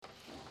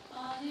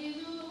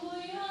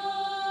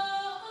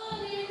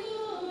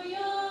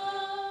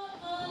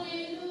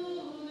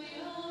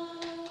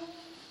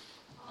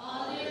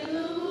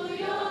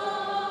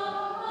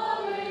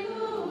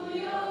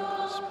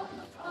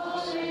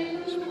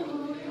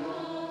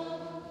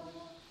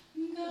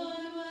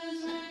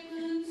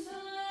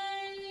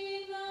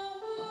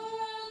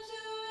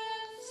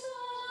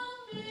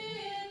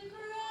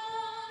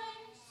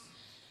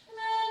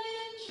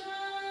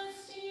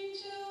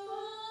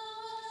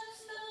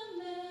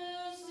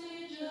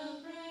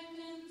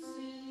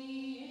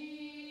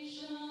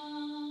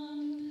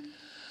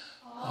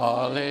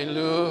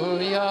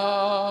Hallelujah,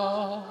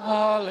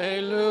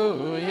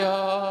 hallelujah,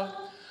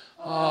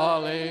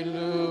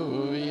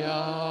 hallelujah.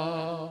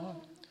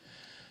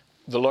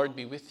 The Lord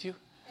be with you.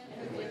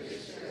 And with your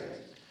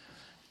spirit.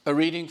 A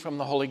reading from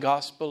the Holy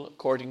Gospel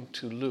according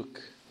to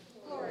Luke.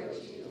 Glory to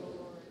you,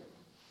 Lord.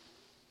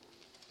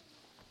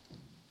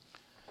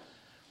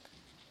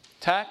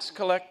 Tax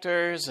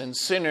collectors and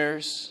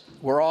sinners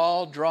were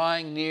all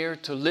drawing near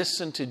to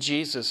listen to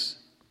Jesus.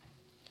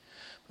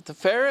 But the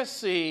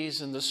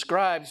Pharisees and the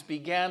scribes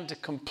began to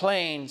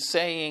complain,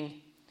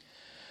 saying,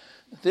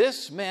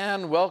 "This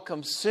man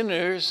welcomes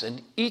sinners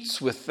and eats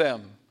with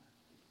them."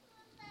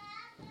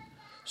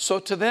 So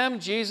to them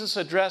Jesus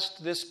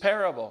addressed this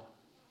parable.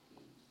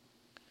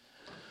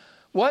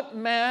 What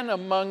man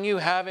among you,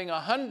 having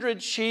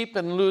 100 sheep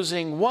and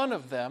losing one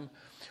of them,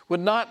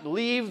 would not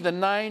leave the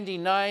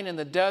 99 in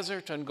the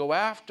desert and go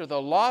after the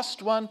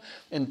lost one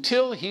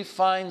until he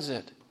finds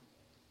it?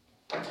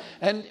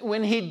 And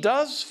when he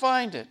does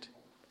find it,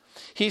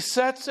 he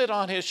sets it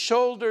on his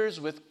shoulders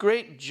with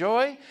great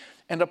joy,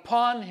 and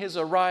upon his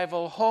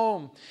arrival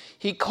home,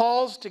 he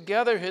calls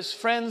together his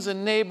friends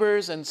and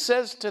neighbors and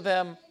says to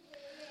them,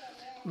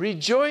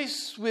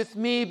 "Rejoice with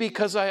me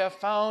because I have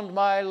found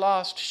my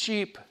lost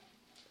sheep."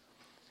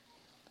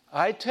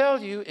 I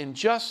tell you, in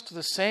just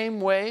the same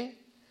way,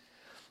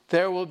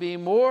 there will be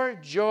more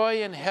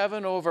joy in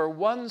heaven over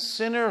one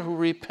sinner who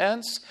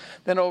repents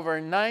than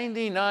over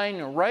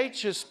 99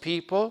 righteous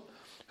people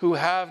who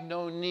have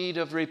no need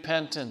of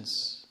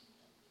repentance.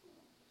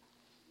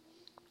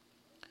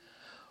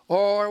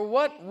 Or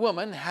what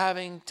woman,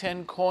 having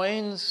 10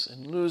 coins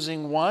and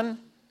losing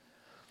one,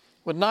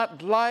 would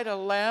not light a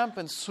lamp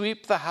and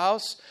sweep the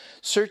house,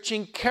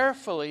 searching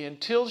carefully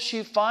until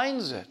she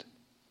finds it?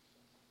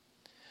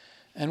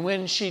 And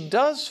when she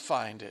does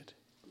find it,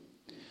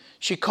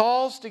 she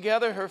calls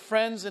together her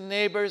friends and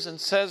neighbors and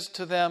says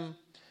to them,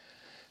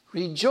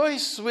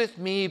 "Rejoice with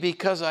me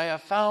because I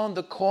have found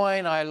the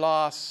coin I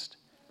lost."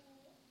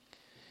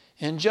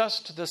 In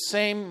just the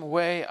same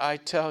way, I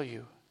tell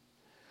you,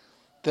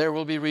 there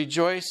will be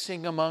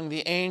rejoicing among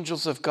the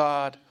angels of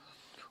God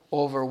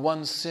over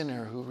one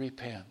sinner who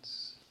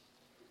repents.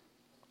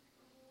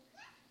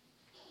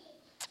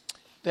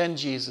 Then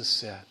Jesus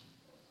said,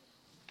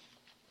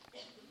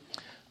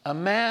 "A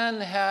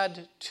man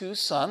had 2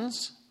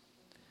 sons,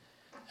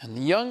 and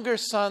the younger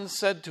son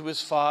said to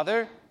his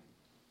father,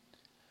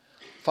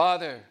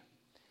 'Father,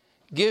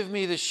 give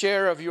me the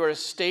share of your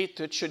estate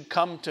that should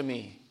come to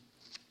me.'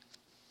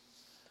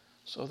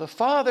 So the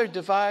father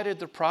divided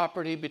the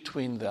property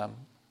between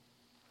them.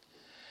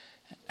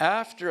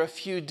 After a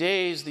few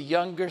days, the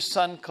younger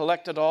son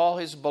collected all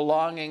his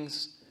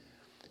belongings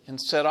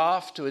and set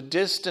off to a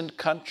distant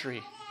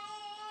country,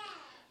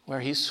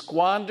 where he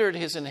squandered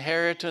his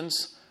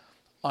inheritance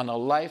on a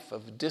life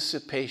of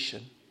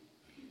dissipation.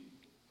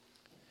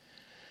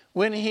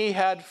 When he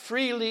had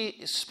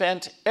freely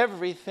spent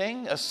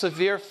everything, a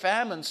severe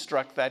famine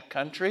struck that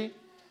country,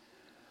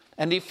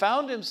 and he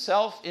found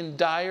himself in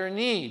dire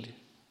need.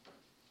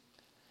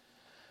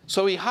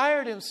 So he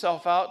hired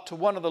himself out to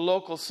one of the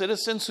local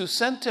citizens, who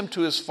sent him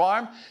to his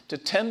farm to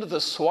tend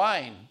the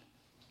swine.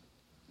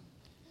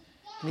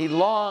 And he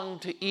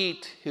longed to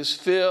eat his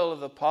fill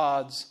of the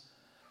pods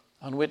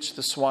on which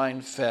the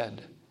swine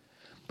fed,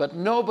 but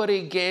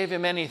nobody gave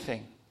him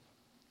anything.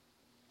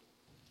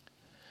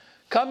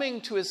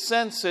 Coming to his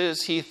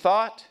senses, he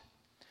thought,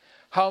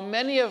 'How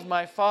many of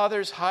my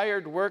father's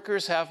hired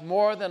workers have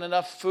more than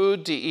enough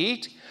food to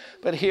eat,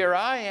 but here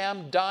I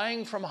am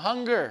dying from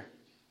hunger.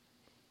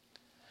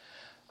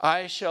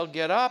 I shall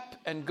get up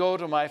and go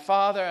to my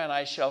father, and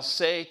I shall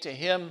say to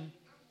him,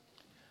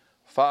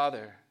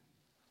 Father,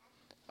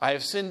 I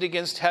have sinned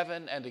against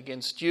heaven and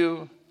against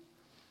you.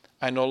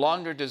 I no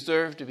longer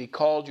deserve to be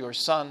called your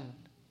son.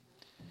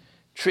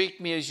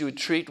 Treat me as you would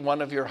treat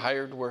one of your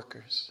hired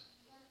workers.'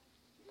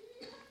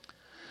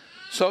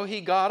 So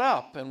he got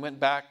up and went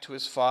back to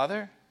his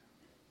father.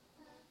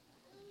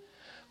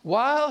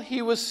 While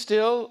he was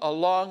still a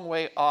long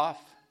way off,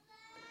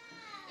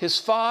 his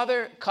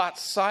father caught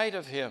sight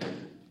of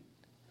him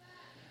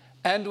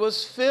and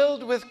was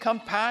filled with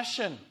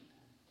compassion.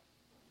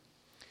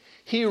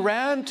 He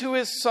ran to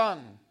his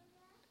son,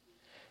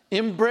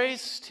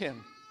 embraced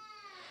him,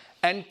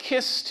 and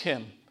kissed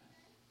him.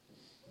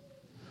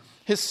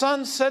 His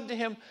son said to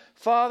him,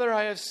 'Father,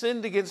 I have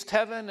sinned against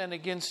heaven and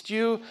against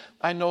you.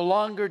 I no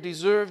longer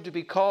deserve to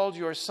be called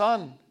your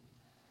son.'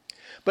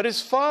 But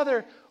his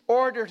father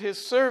ordered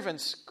his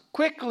servants,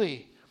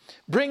 'Quickly,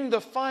 bring the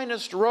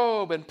finest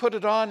robe and put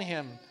it on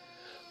him.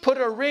 Put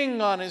a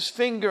ring on his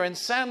finger and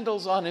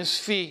sandals on his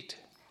feet.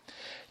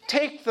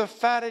 Take the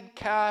fatted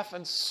calf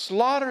and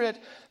slaughter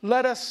it.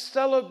 Let us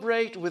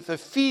celebrate with a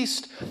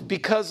feast,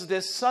 because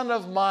this son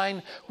of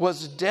mine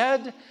was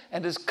dead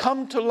and has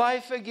come to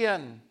life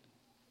again.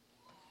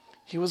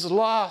 He was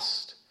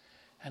lost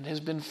and has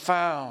been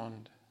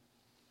found.'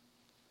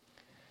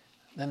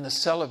 Then the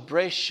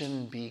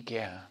celebration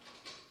began.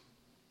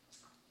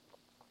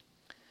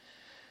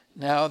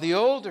 Now the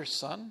older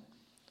son,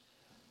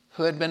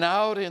 who had been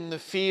out in the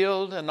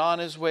field, and on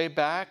his way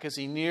back, as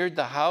he neared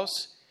the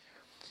house,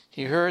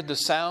 he heard the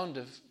sound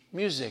of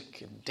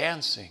music and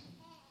dancing.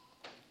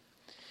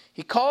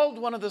 He called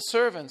one of the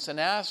servants and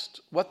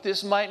asked what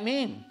this might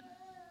mean.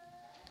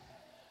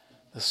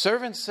 The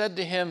servant said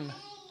to him,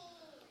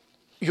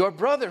 "Your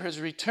brother has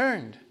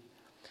returned,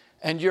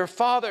 and your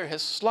father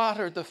has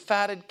slaughtered the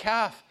fatted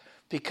calf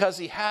because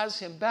he has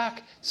him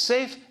back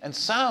safe and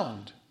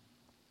sound."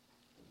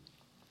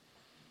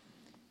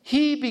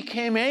 He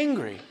became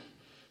angry,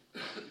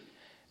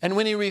 and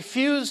when he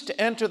refused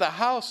to enter the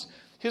house,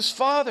 his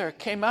father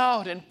came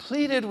out and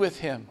pleaded with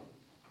him.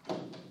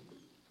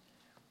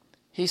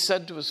 He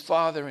said to his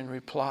father in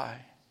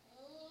reply,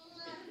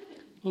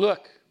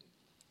 "Look,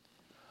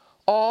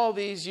 all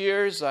these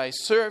years I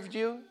served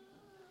you,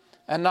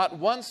 and not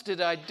once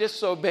did I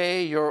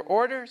disobey your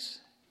orders.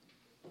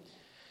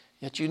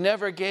 Yet you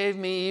never gave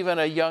me even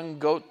a young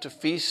goat to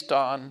feast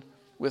on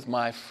with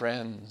my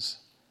friends.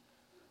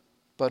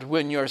 But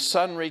when your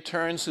son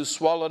returns, who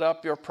swallowed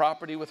up your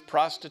property with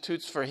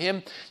prostitutes, for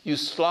him you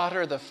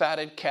slaughter the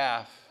fatted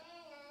calf."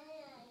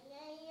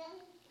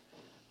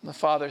 The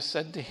father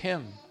said to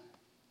him,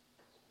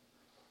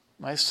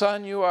 "My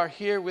son, you are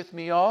here with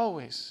me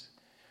always.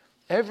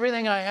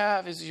 Everything I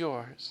have is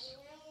yours.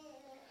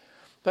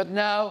 But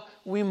now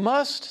we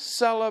must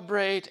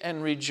celebrate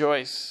and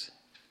rejoice,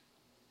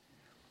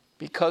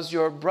 because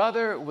your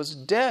brother was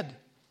dead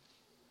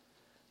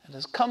and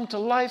has come to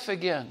life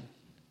again.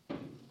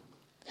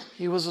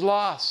 He was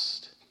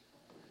lost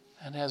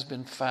and has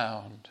been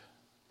found."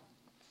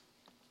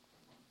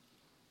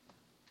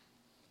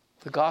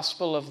 The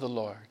Gospel of the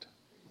Lord.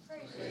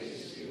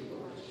 Praise to you,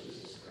 Lord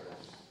Jesus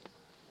Christ.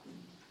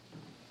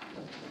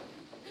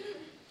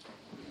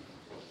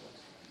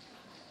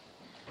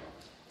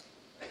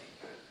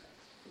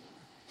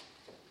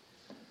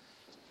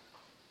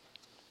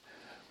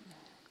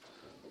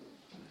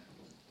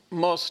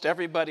 Most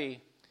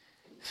everybody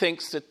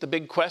thinks that the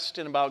big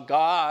question about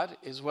God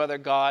is whether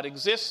God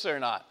exists or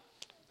not.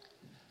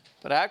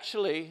 But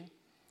actually,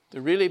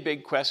 the really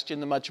big question,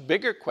 the much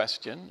bigger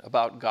question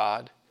about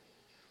God,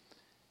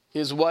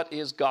 is what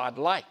is God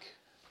like?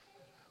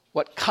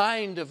 What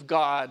kind of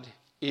God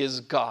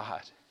is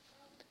God?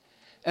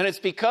 And it's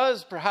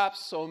because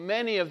perhaps so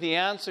many of the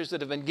answers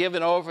that have been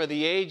given over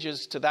the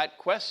ages to that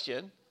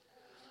question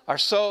are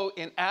so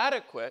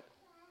inadequate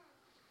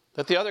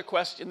that the other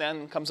question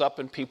then comes up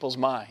in people's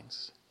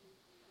minds.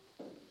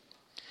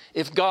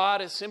 If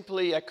God is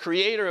simply a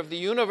creator of the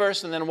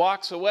universe and then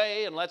walks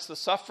away and lets the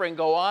suffering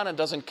go on and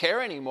doesn't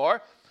care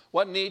anymore,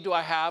 what need do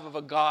I have of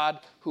a God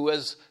who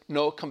has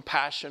no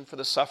compassion for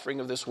the suffering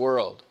of this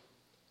world?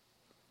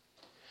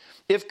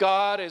 If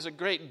God is a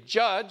great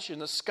judge in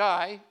the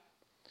sky,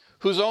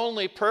 whose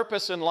only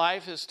purpose in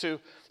life is to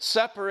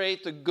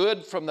separate the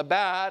good from the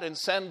bad and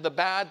send the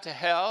bad to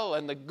hell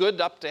and the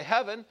good up to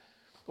heaven,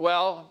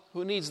 well,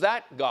 who needs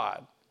that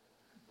God?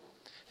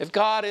 If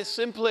God is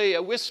simply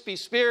a wispy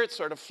spirit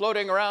sort of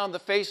floating around the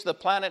face of the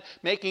planet,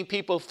 making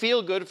people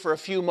feel good for a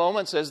few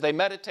moments as they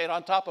meditate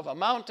on top of a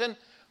mountain,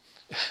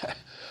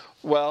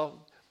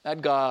 well,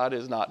 that God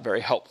is not very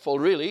helpful,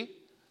 really.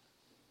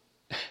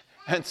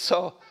 And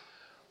so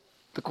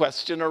the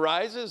question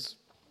arises,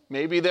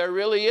 maybe there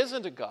really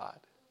isn't a God.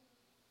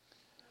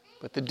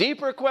 But the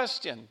deeper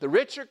question, the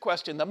richer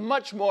question, the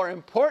much more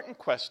important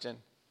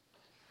question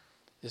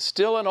is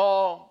still in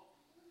all,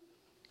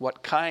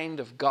 what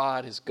kind of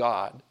God is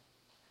God?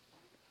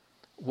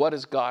 What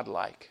is God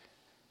like?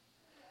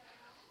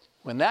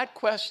 When that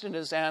question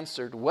is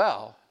answered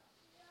well,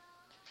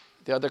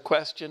 the other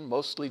question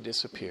mostly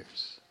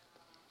disappears.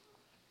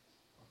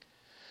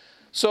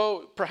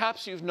 So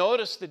perhaps you've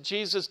noticed that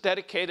Jesus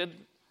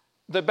dedicated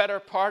the better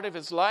part of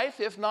his life,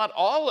 if not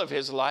all of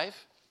his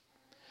life,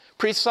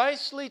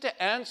 precisely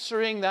to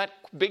answering that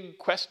big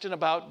question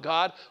about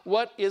God.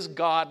 What is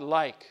God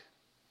like?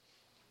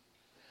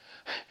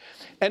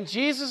 And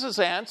Jesus'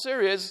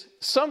 answer is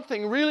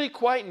something really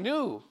quite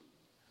new.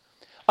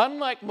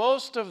 Unlike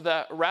most of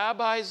the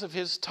rabbis of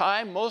his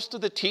time, most of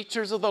the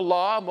teachers of the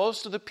law,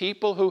 most of the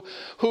people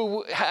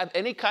who had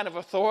any kind of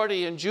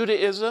authority in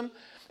Judaism,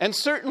 and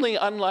certainly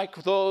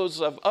unlike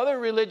those of other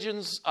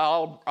religions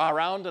all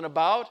around and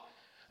about,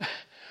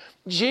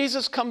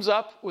 Jesus comes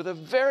up with a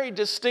very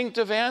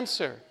distinctive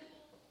answer.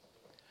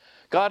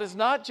 God is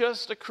not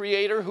just a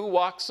creator who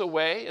walks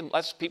away and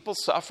lets people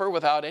suffer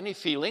without any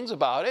feelings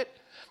about it.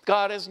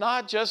 God is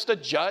not just a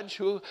judge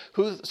who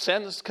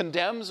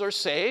condemns or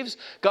saves.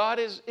 God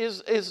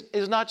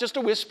is not just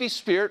a wispy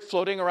spirit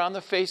floating around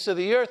the face of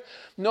the earth.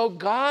 No,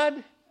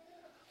 God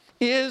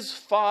is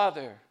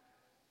Father.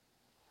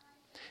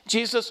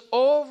 Jesus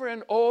over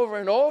and over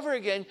and over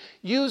again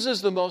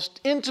uses the most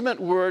intimate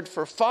word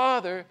for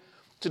Father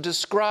to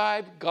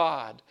describe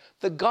God.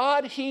 The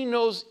God he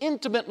knows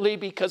intimately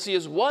because he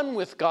is one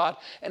with God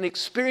and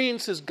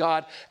experiences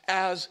God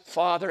as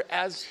Father,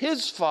 as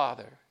his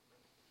Father.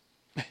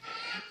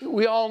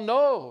 We all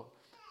know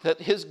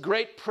that his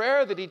great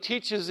prayer that he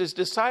teaches his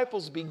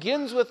disciples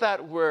begins with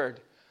that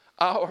word,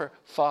 our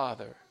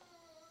Father,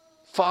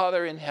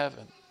 Father in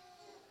heaven.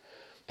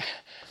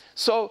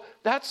 So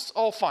that's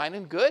all fine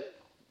and good.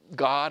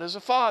 God is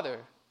a father.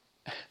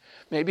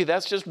 Maybe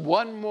that's just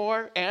one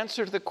more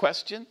answer to the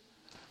question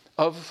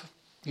of,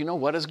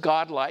 what is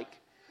God like?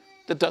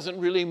 That doesn't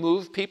really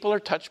move people or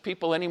touch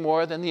people any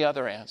more than the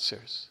other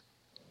answers.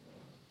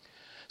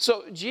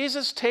 So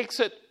Jesus takes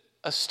it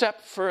a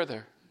step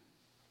further.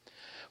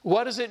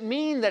 What does it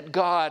mean that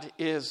God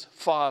is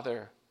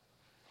Father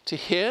to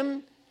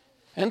him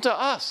and to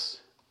us?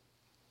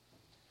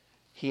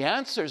 He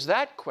answers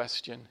that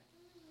question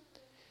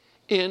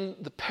in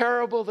the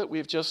parable that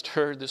we've just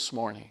heard this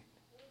morning.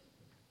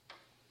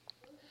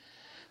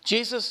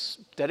 Jesus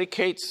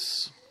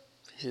dedicates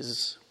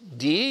his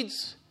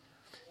deeds,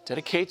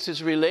 dedicates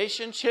his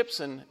relationships,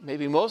 and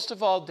maybe most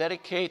of all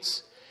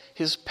dedicates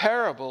his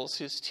parables,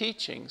 his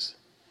teachings,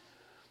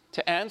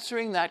 to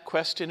answering that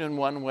question in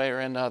one way or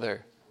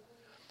another.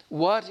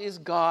 What is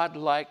God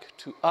like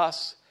to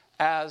us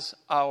as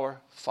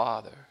our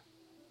Father?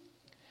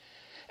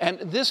 And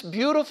this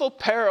beautiful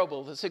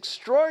parable, this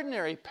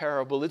extraordinary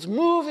parable, this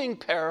moving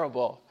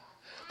parable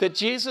that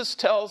Jesus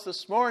tells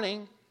this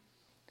morning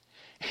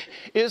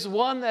is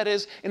one that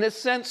is, in a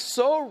sense,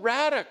 so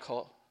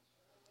radical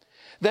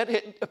that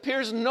it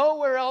appears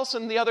nowhere else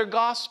in the other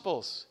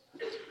Gospels.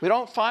 We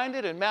don't find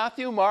it in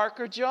Matthew, Mark,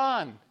 or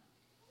John.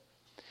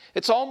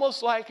 It's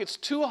almost like it's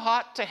too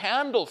hot to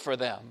handle for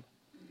them.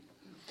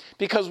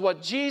 Because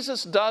what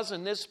Jesus does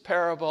in this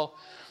parable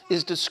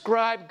is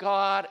describe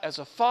God as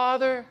a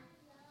father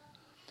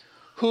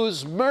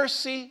whose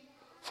mercy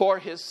for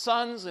his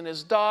sons and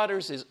his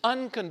daughters is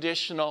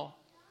unconditional,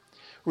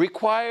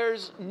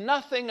 requires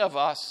nothing of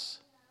us,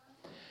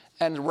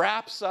 and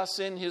wraps us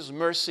in his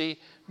mercy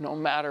no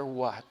matter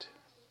what.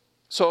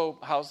 So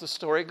how's the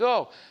story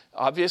go?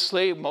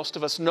 Obviously, most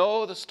of us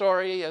know the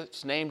story.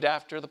 It's named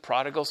after the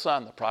prodigal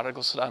son. The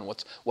prodigal son,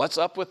 what's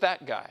up with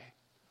that guy?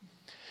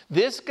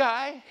 This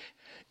guy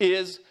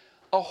is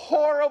a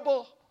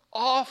horrible,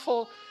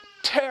 awful,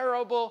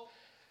 terrible,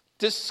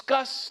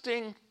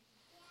 disgusting,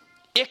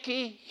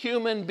 icky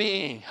human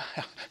being.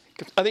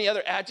 Any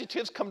other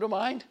adjectives come to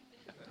mind?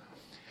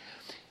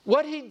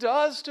 What he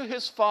does to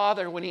his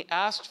father when he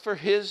asks for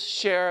his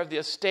share of the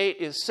estate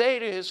is say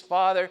to his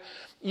father,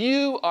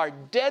 "You are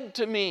dead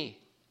to me.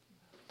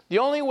 The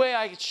only way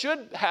I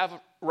should have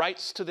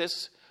rights to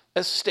this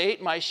estate,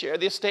 my share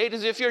of the estate,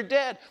 is if you're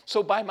dead.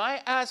 So by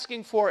my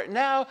asking for it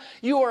now,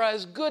 you are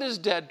as good as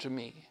dead to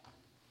me."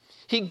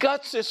 He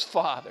guts his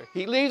father.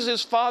 He leaves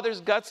his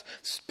father's guts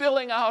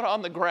spilling out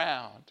on the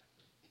ground.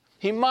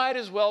 He might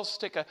as well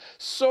stick a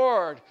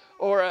sword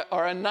or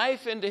a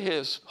knife into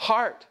his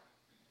heart.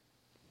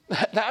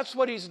 That's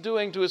what he's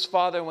doing to his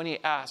father when he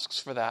asks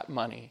for that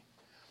money,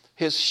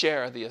 his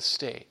share of the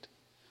estate.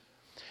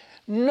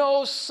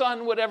 No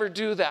son would ever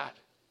do that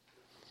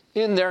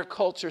in their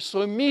culture.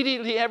 So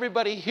immediately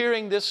everybody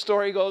hearing this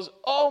story goes,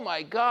 "Oh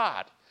my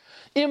God,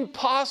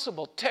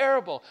 impossible,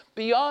 terrible,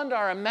 beyond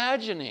our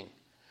imagining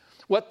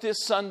what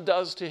this son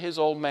does to his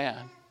old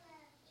man."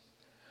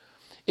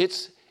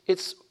 It's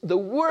the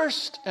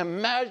worst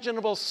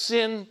imaginable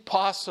sin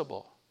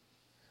possible.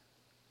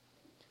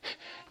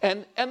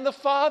 And the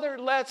father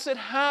lets it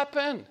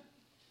happen.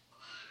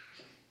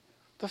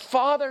 The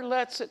father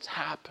lets it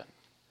happen.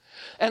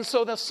 And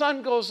so the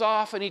son goes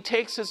off and he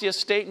takes his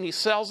estate and he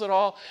sells it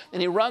all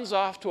and he runs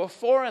off to a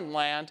foreign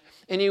land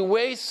and he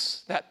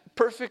wastes that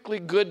perfectly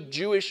good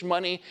Jewish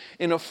money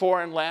in a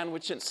foreign land,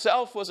 which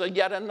itself was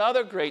yet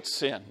another great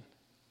sin.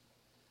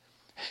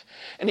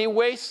 And he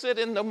wastes it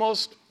in the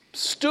most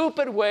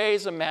stupid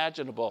ways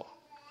imaginable.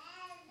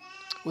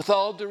 With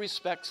all due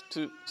respect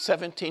to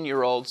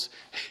 17-year-olds,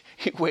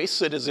 he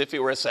wastes it as if he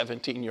were a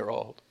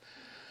 17-year-old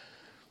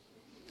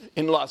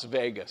in Las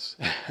Vegas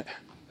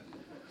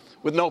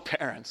with no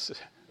parents.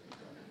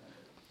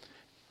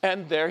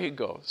 And there he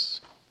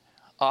goes.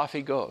 Off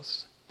he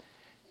goes.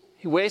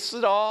 He wastes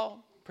it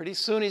all. Pretty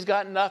soon he's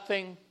got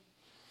nothing.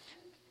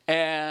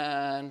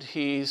 And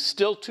he's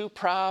still too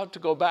proud to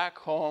go back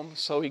home.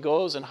 So he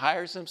goes and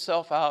hires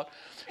himself out.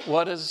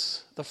 What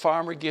does the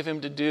farmer give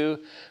him to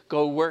do?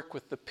 Go work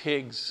with the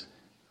pigs.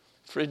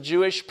 For a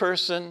Jewish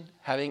person,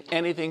 having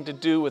anything to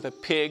do with a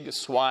pig, a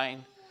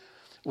swine,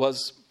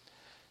 was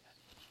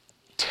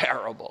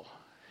terrible.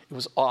 It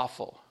was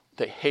awful.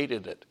 They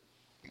hated it.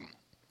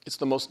 It's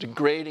the most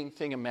degrading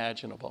thing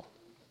imaginable.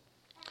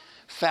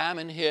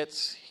 Famine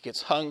hits, he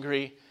gets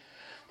hungry,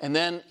 and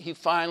then he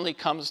finally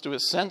comes to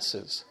his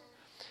senses.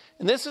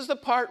 And this is the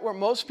part where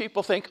most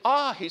people think,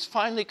 he's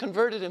finally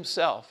converted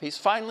himself. He's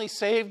finally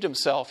saved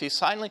himself. He's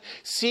finally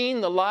seen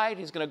the light.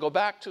 He's going to go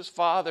back to his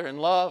father in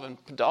love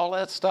and all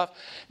that stuff.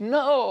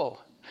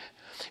 No.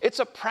 It's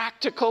a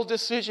practical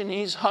decision.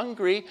 He's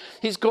hungry.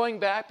 He's going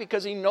back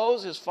because he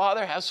knows his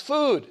father has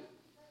food.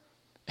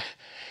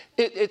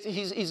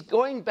 He's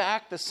going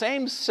back the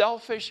same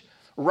selfish,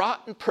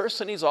 rotten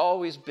person he's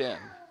always been.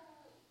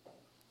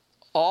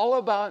 All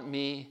about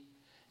me,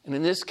 and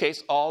in this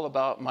case, all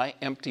about my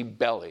empty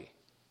belly.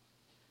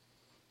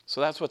 So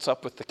that's what's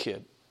up with the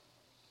kid.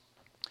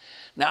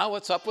 Now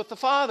what's up with the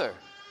father?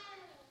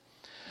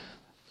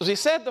 As he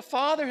said, the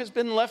father has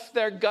been left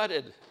there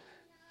gutted.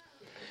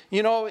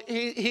 You know,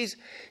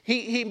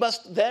 he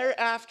must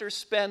thereafter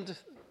spend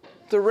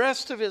the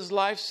rest of his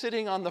life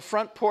sitting on the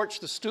front porch,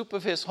 the stoop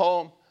of his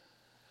home.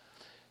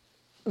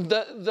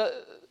 The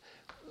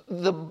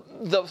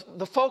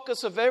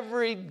focus of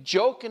every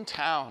joke in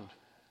town.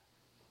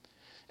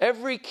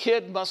 Every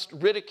kid must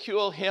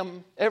ridicule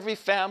him. Every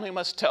family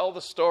must tell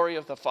the story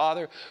of the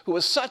father who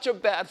was such a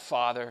bad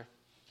father,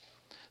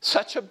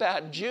 such a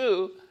bad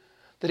Jew,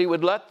 that he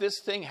would let this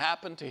thing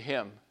happen to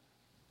him.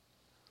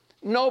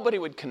 Nobody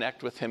would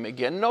connect with him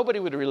again. Nobody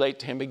would relate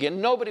to him again.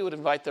 Nobody would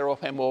invite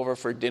him over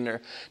for dinner.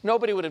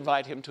 Nobody would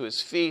invite him to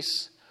his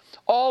feasts.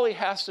 All he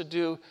has to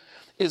do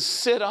is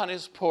sit on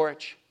his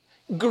porch,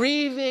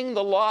 grieving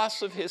the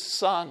loss of his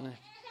son,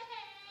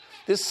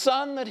 this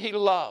son that he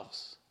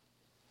loves,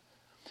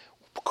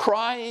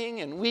 crying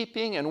and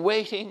weeping and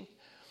waiting,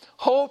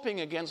 hoping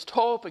against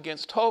hope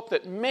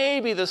that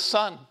maybe the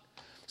son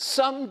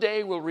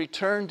someday will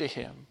return to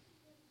him.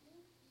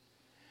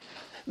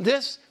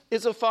 This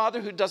is a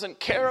father who doesn't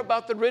care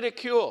about the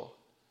ridicule.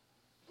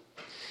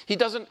 He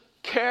doesn't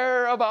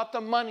care about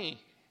the money.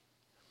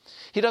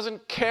 He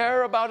doesn't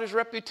care about his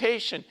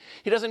reputation.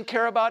 He doesn't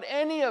care about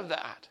any of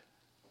that.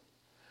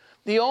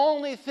 The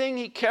only thing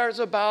he cares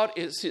about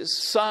is his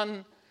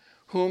son,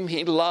 whom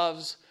he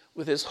loves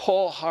with his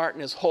whole heart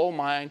and his whole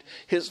mind,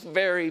 his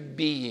very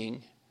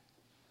being.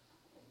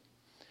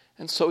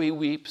 And so he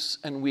weeps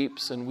and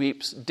weeps and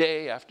weeps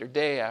day after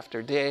day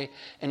after day.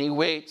 And he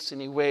waits and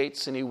he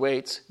waits and he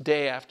waits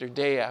day after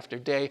day after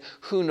day.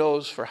 Who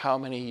knows for how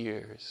many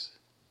years?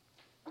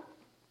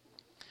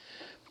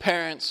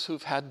 Parents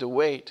who've had to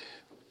wait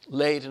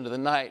late into the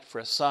night for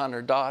a son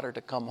or daughter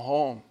to come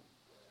home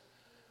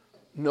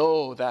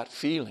know that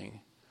feeling,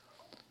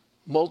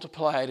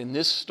 multiplied in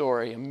this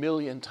story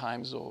 1,000,000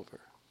 times over.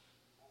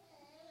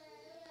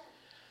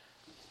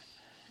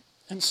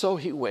 And so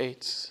he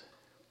waits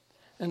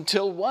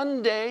until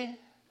one day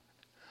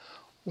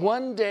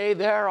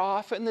there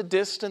off in the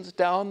distance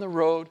down the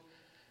road,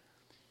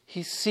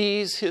 he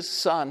sees his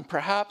son.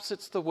 Perhaps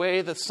it's the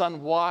way the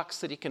son walks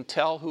that he can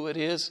tell who it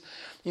is.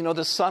 You know,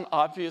 the son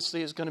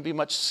obviously is going to be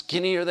much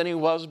skinnier than he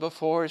was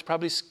before. He's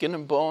probably skin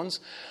and bones.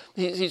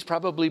 He's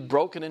probably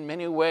broken in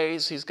many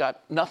ways. He's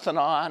got nothing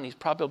on. He's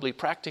probably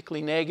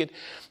practically naked.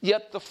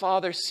 Yet the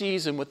father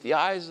sees him. With the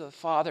eyes of the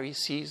father, he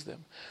sees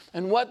them.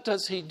 And what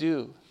does he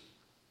do?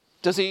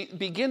 Does he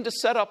begin to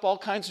set up all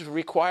kinds of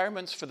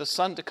requirements for the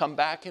son to come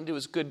back into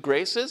his good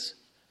graces?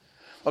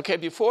 Okay,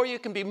 before you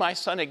can be my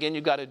son again,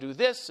 you've got to do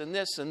this and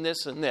this and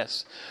this and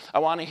this. I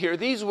want to hear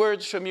these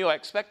words from you. I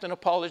expect an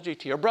apology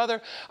to your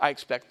brother. I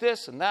expect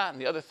this and that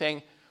and the other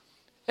thing.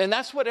 And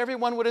that's what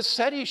everyone would have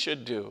said he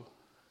should do.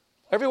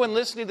 Everyone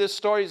listening to this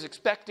story is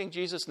expecting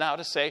Jesus now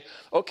to say,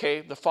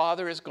 okay, the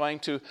father is going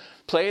to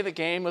play the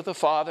game of the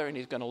father and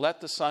he's going to let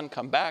the son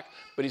come back,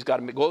 but he's got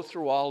to go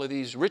through all of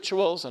these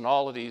rituals and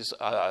all of these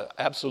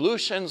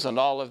absolutions and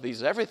all of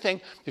these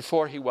everything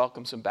before he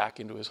welcomes him back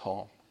into his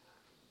home.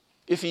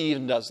 If he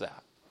even does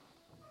that.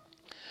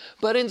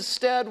 But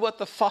instead, what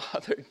the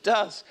father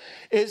does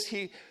is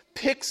he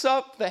picks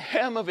up the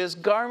hem of his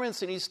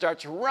garments and he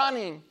starts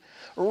running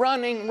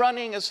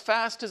as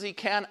fast as he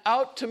can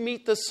out to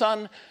meet the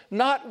son,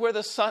 not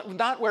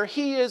where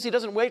he is. He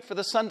doesn't wait for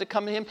the son to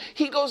come to him.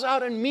 He goes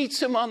out and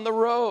meets him on the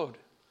road.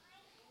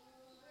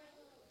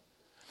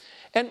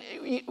 And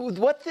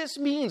what this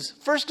means,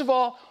 first of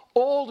all,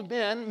 old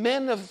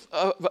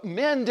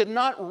men did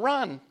not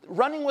run.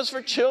 Running was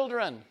for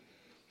children.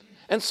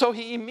 And so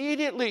he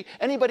immediately,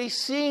 anybody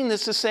seeing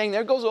this is saying,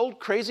 there goes old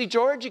crazy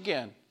George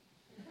again.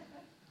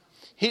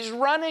 He's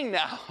running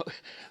now.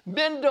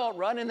 Men don't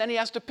run, and then he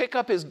has to pick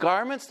up his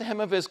garments, the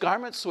hem of his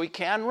garments, so he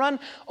can run.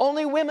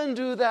 Only women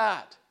do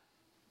that.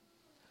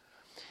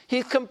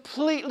 He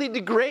completely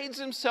degrades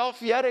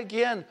himself yet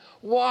again.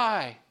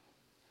 Why?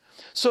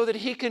 So that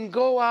he can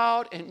go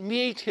out and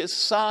meet his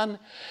son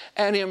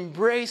and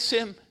embrace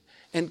him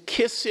and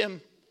kiss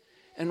him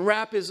and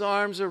wrap his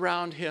arms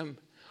around him,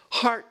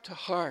 heart to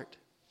heart,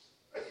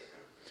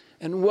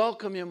 and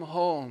welcome him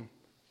home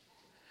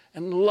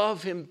and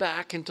love him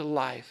back into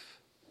life.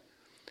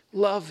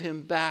 Love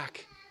him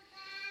back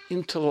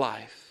into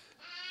life.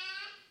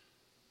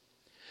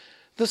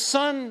 The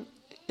son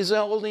is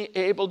only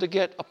able to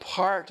get a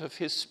part of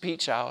his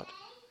speech out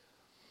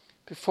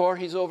before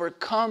he's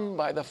overcome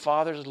by the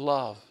father's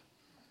love.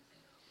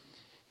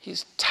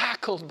 He's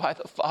tackled by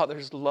the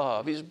father's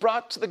love. He's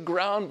brought to the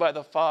ground by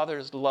the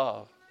father's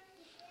love.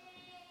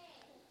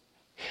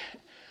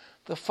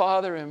 The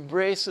father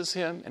embraces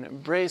him and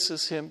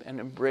embraces him and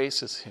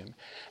embraces him.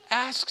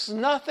 Asks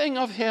nothing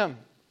of him.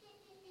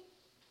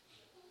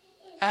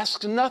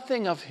 Asks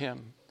nothing of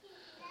him.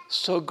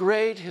 So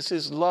great is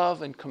his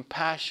love and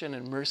compassion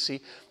and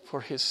mercy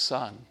for his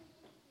son.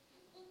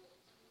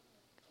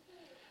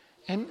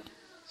 And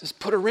says,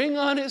 put a ring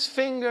on his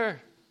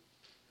finger.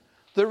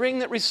 The ring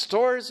that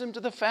restores him to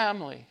the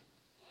family.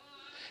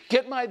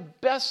 Get my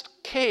best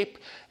cape,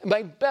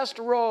 my best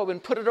robe,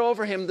 and put it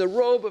over him, the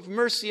robe of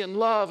mercy and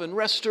love and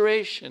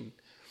restoration,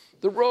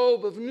 the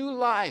robe of new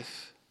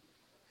life.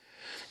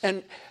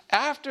 And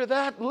after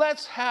that,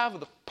 let's have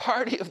the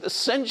party of the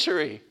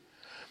century.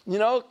 You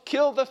know,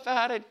 kill the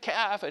fatted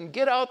calf and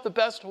get out the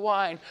best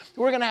wine.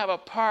 We're going to have a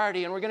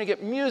party and we're going to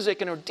get music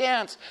and we'll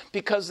dance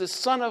because this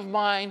son of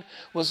mine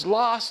was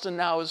lost and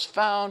now is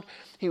found.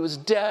 He was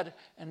dead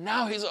and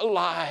now he's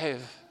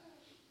alive.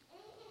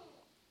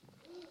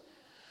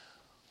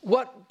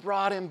 What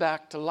brought him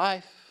back to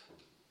life?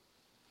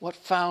 What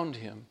found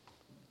him?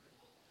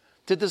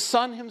 Did the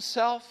son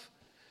himself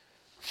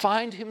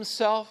find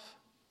himself?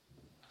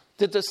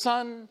 Did the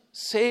son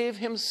save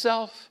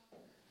himself?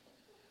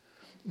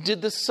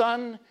 Did the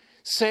son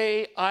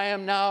say, I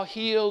am now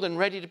healed and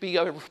ready to be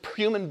a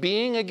human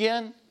being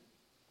again?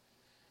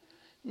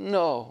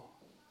 No.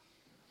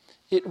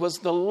 It was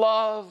the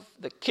love,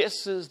 the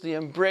kisses, the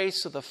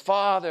embrace of the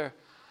Father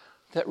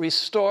that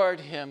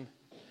restored him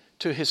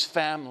to his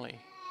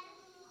family,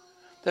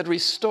 that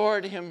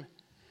restored him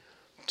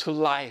to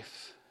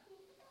life,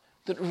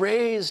 that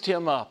raised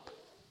him up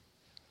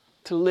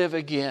to live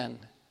again.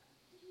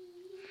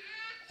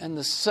 And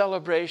the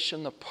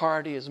celebration, the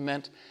party is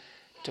meant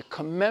to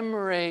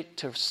commemorate,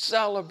 to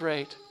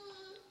celebrate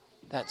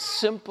that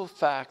simple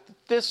fact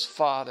that this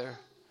Father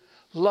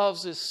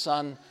loves his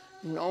Son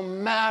no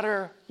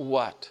matter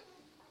what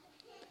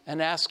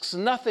and asks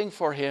nothing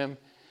for him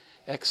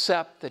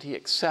except that he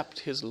accept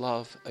his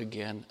love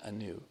again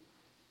anew.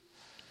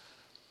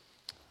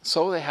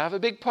 So they have a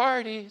big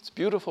party. It's a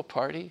beautiful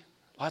party.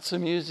 Lots of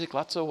music,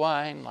 lots of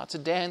wine, lots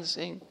of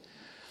dancing,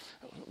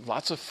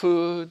 lots of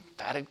food,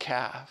 fatted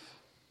calf.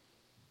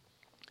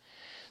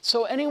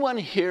 So anyone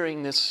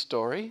hearing this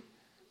story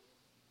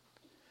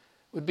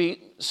would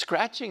be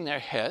scratching their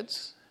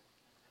heads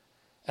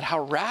at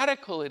how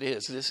radical it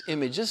is, this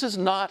image. This is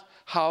not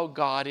how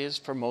God is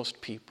for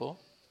most people.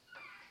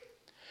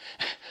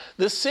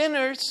 The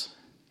sinners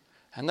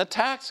and the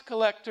tax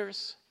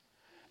collectors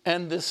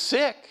and the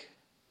sick,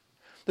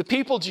 the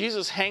people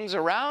Jesus hangs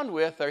around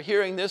with, are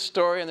hearing this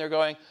story and they're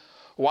going,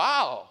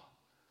 wow,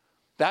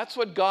 that's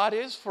what God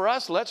is for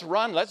us. Let's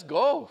run, let's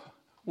go.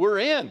 We're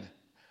in.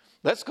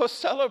 Let's go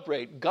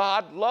celebrate.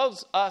 God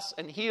loves us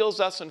and heals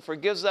us and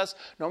forgives us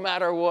no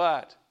matter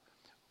what.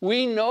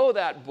 We know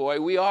that boy.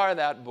 We are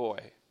that boy.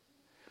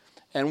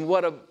 And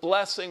what a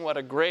blessing, what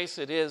a grace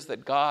it is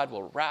that God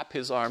will wrap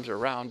his arms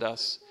around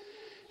us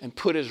and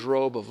put his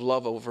robe of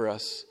love over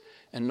us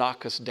and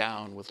knock us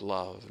down with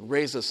love and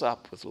raise us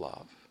up with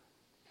love.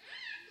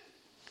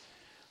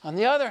 On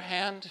the other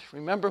hand,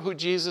 remember who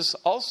Jesus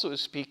also is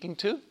speaking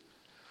to?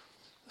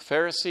 The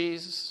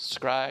Pharisees,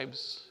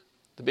 scribes,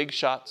 the big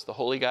shots, the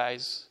holy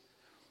guys,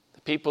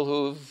 the people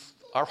who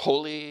are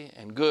holy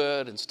and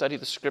good and study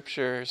the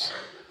scriptures,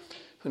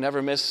 who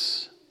never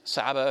miss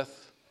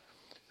Sabbath,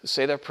 who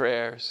say their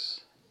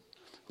prayers,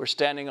 who are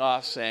standing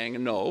off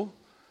saying, no,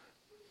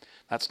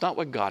 that's not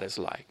what God is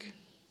like.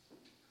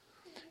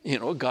 You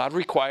know, God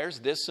requires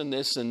this and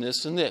this and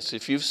this and this.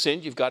 If you've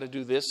sinned, you've got to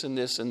do this and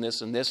this and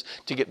this and this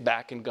to get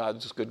back in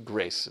God's good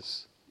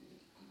graces.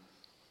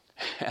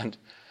 And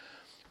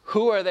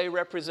who are they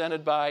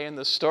represented by in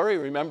the story?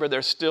 Remember,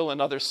 there's still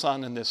another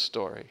son in this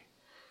story.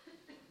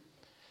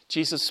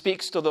 Jesus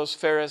speaks to those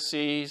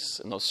Pharisees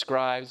and those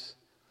scribes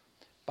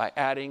by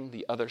adding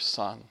the other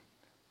son.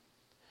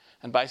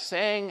 And by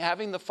saying,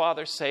 having the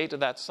father say to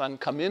that son,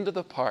 come into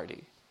the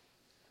party.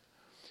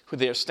 Who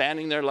they're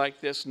standing there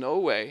like this, no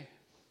way.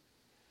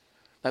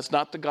 That's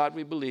not the God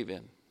we believe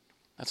in.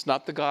 That's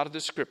not the God of the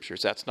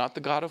scriptures. That's not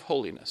the God of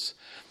holiness.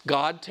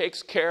 God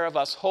takes care of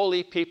us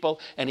holy people,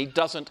 and he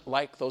doesn't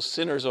like those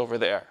sinners over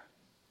there.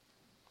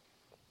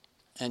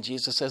 And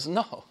Jesus says,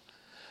 no.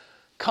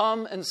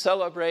 Come and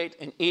celebrate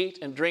and eat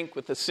and drink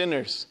with the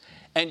sinners,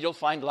 and you'll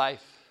find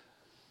life.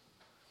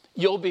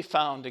 You'll be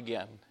found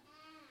again.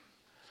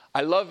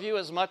 I love you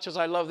as much as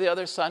I love the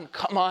other son.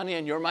 Come on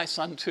in. You're my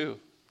son too.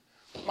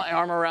 Put my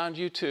arm around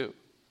you too.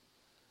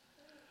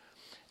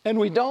 And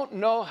we don't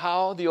know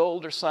how the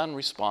older son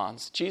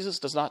responds. Jesus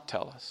does not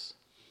tell us.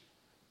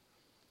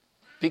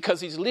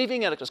 Because he's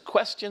leaving it as a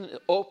question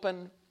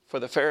open for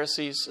the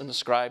Pharisees and the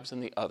scribes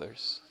and the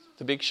others,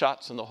 the big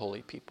shots and the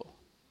holy people.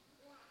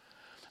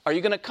 Are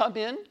you going to come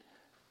in?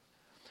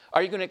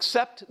 Are you going to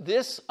accept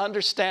this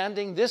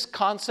understanding, this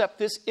concept,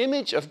 this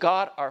image of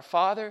God our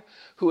Father,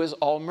 who is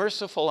all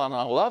merciful and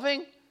all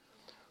loving?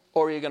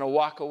 Or are you going to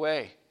walk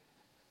away?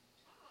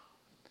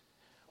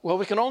 Well,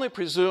 we can only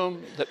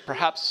presume that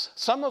perhaps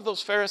some of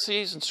those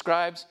Pharisees and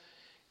scribes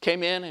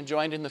came in and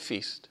joined in the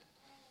feast.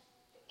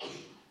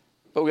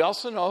 But we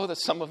also know that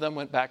some of them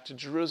went back to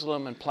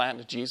Jerusalem and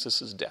planned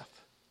Jesus'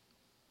 death.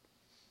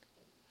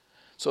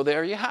 So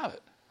there you have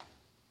it.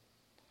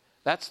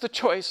 That's the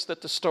choice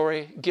that the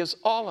story gives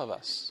all of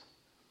us.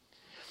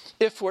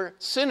 If we're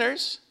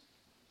sinners,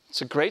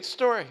 it's a great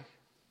story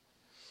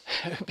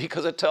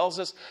because it tells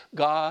us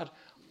God,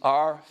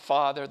 our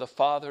Father, the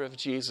Father of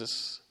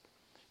Jesus,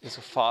 is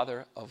a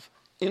Father of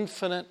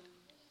infinite,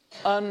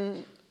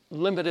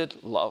 unlimited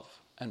love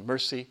and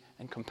mercy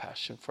and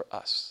compassion for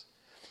us,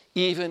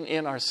 even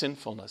in our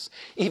sinfulness,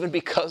 even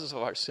because of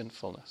our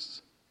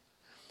sinfulness.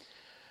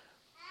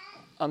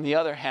 On the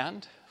other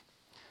hand,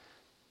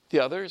 the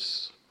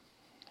others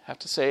have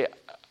to say,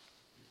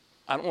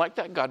 I don't like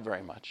that God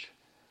very much.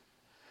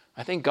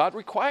 I think God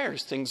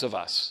requires things of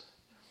us.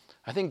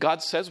 I think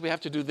God says we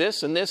have to do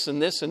this and this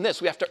and this and this.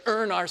 We have to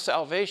earn our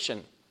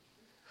salvation.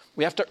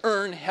 We have to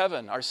earn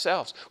heaven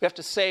ourselves. We have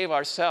to save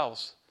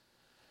ourselves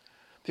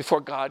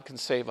before God can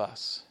save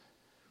us.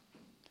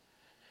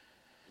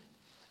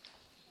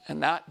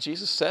 And that,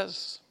 Jesus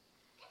says,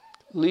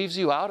 leaves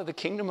you out of the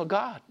kingdom of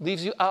God,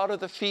 leaves you out of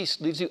the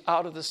feast, leaves you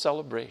out of the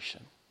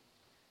celebration.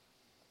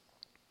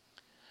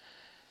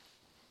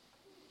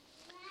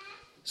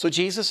 So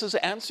Jesus has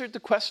answered the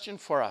question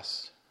for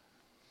us.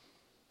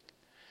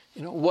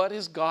 What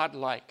is God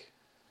like?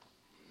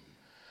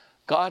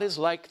 God is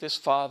like this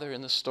father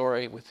in the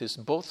story with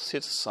both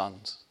his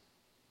sons.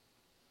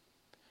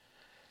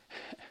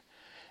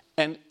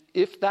 And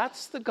if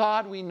that's the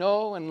God we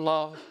know and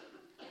love,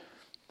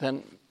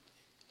 then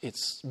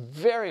it's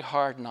very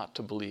hard not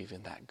to believe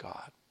in that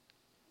God.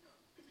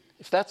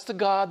 If that's the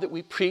God that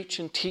we preach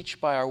and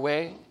teach by our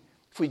way,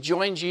 if we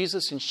join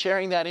Jesus in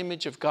sharing that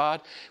image of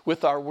God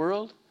with our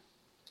world,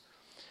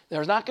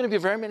 there's not going to be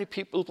very many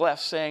people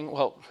left saying,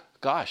 well,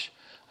 gosh,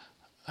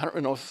 I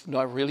don't know if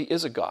there really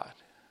is a God.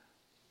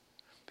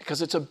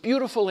 Because it's a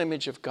beautiful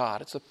image of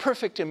God. It's a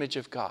perfect image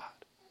of God.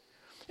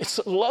 It's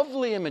a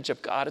lovely image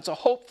of God. It's a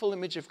hopeful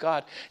image of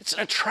God. It's an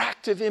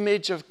attractive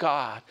image of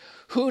God.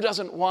 Who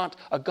doesn't want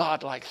a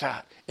God like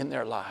that in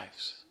their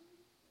lives?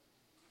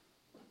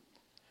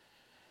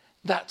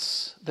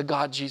 That's the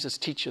God Jesus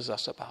teaches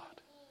us about.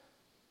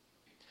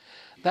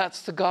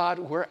 That's the God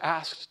we're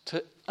asked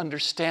to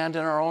understand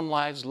in our own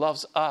lives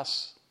loves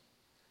us.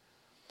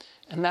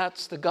 And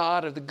that's the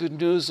God of the good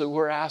news that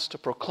we're asked to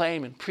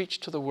proclaim and preach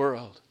to the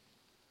world.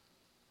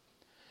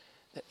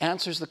 That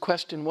answers the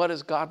question, what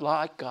is God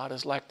like? God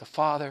is like the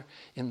Father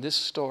in this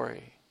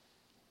story.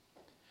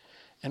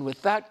 And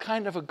with that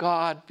kind of a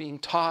God being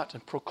taught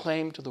and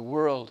proclaimed to the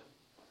world,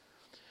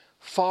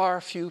 far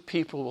few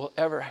people will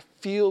ever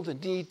feel the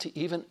need to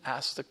even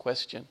ask the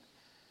question,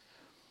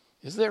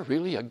 is there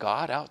really a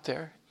God out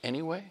there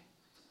anyway?